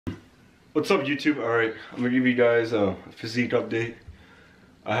What's up, YouTube? Alright, I'm gonna give you guys a physique update.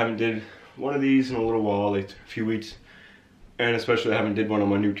 I haven't did one of these in a little while, like a few weeks. And especially I haven't did one on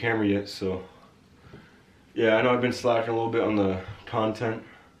my new camera yet, so yeah, I know I've been slacking a little bit on the content.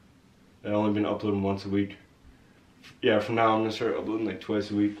 I've only been uploading once a week. Yeah, from now I'm gonna start uploading like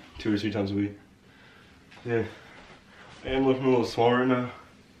twice a week, 2 or 3 times a week. Yeah, I am looking a little small right now.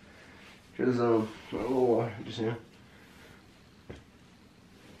 Cause a little water, just you know.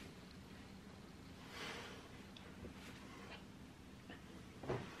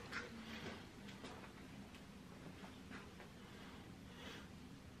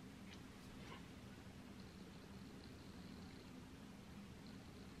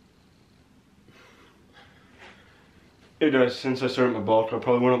 Hey guys, since I started my bulk, I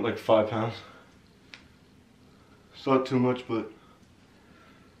probably went up like 5 pounds. It's not too much, but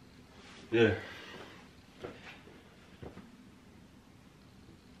yeah.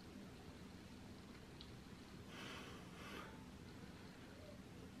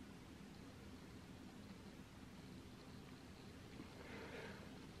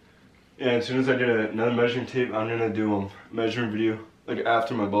 Yeah, as soon as I get another measuring tape, I'm gonna do a measuring video, like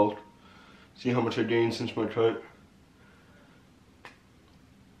after my bulk. See how much I gained since my cut.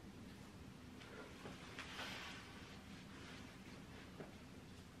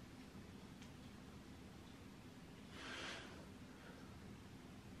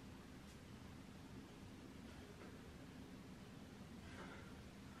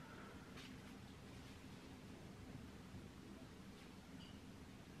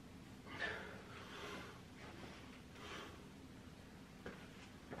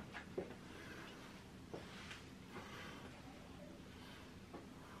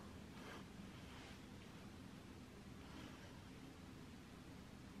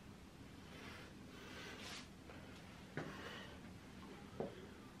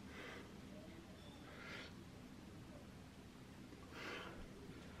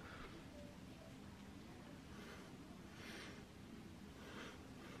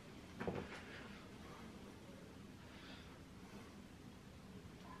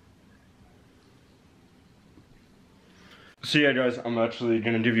 So yeah guys, I'm actually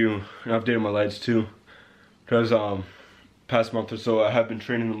gonna give you an update on my legs too. Because past month or so I have been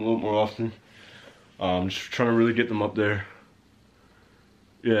training them a little more often. Just trying to really get them up there.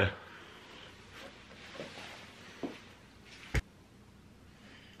 Yeah.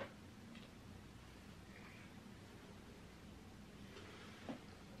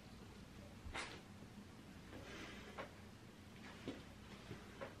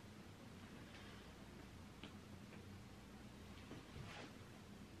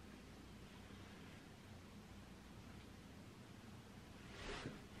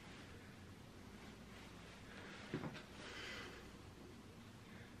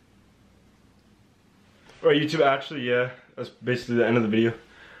 Alright YouTube, actually yeah, that's basically the end of the video.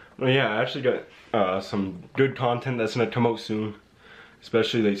 Well yeah, I actually got some good content that's gonna come out soon.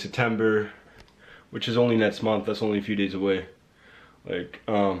 Especially like September, which is only next month, that's only a few days away. Like,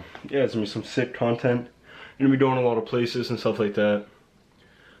 yeah, it's gonna be some sick content. I'm gonna be going a lot of places and stuff like that.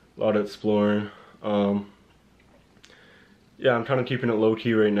 A lot of exploring. Yeah, I'm kind of keeping it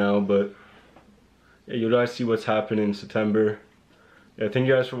low-key right now, but yeah, you guys see what's happening in September. Yeah, thank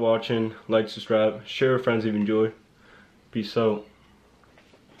you guys for watching. Like, subscribe, share with friends if you enjoy. Peace out.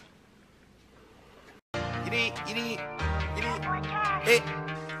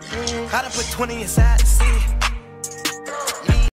 Gotta put 20 inside the city.